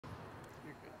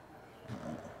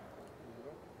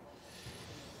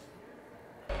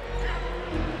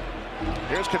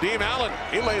Here's Kadeem Allen.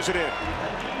 He lays it in.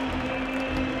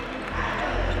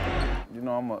 You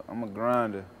know, I'm a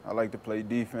grinder. I like to play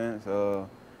defense. I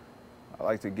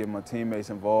like to get my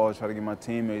teammates involved, try to get my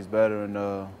teammates better, and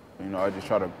you know, I just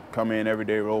try to come in every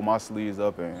day, roll my sleeves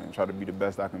up, and try to be the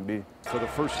best I can be. For the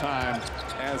first time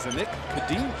as a Knick,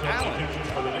 Kadeem Allen,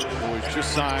 who was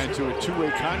just signed to a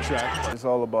two-way contract. It's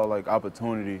all about like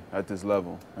opportunity at this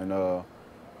level, and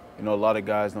you know, a lot of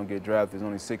guys don't get drafted. There's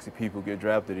only 60 people get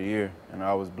drafted a year, and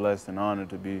I was blessed and honored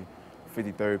to be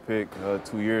 53rd pick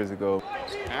 2 years ago.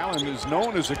 Allen is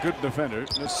known as a good defender,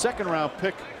 the second-round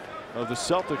pick of the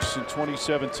Celtics in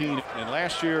 2017, and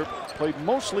last year played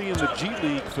mostly in the G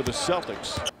League for the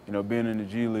Celtics. You know, being in the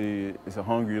G League, it's a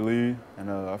hungry league,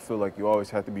 and I feel like you always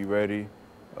have to be ready.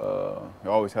 You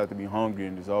always have to be hungry,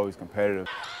 and it's always competitive.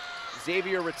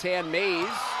 Xavier Rattan-Mays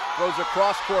throws a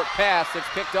cross-court pass that's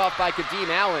picked off by Kadeem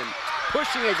Allen,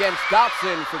 pushing against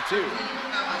Dotson for two.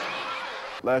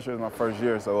 Last year was my first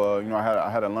year, so you know, I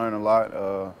had to learn a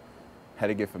lot. Had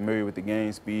to get familiar with the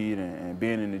game speed, and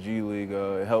being in the G League,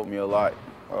 it helped me a lot.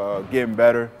 Getting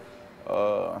better,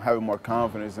 having more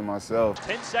confidence in myself.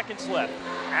 10 seconds left.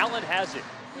 Allen has it,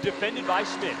 defended by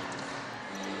Smith.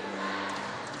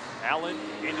 Allen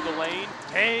into the lane,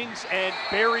 hangs and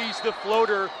buries the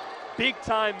floater. Big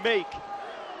time make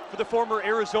for the former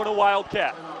Arizona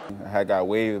Wildcat. I had got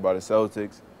waived by the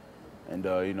Celtics, and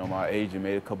you know, my agent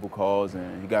made a couple calls,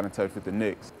 and he got in touch with the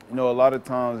Knicks. You know, a lot of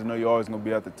times, you know, you're always gonna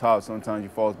be at the top. Sometimes you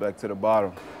fall back to the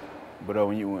bottom. But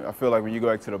I feel like when you go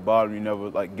back to the bottom, you never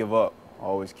like give up.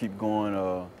 Always keep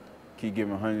going, keep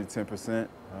giving 110%.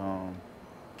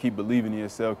 Keep believing in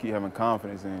yourself, keep having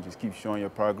confidence, and just keep showing your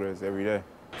progress every day.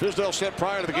 Tisdale said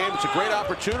prior to the game, it's a great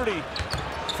opportunity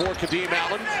for Kadeem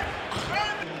Allen.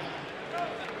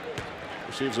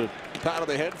 Receives a pat on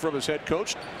the head from his head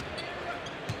coach.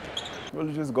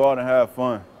 Really just go out and have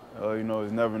fun. You know,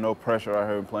 there's never no pressure out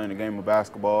here playing the game of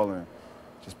basketball, and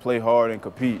just play hard and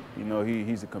compete. You know,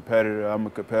 he's a competitor, I'm a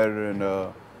competitor, and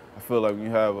I feel like when you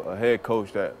have a head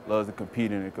coach that loves to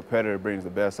compete and a competitor brings the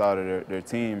best out of their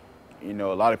team. You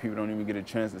know, a lot of people don't even get a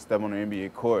chance to step on the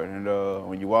NBA court, and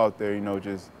when you're out there, you know,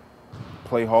 just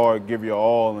play hard, give your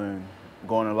all, and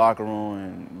go in the locker room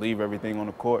and leave everything on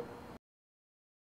the court.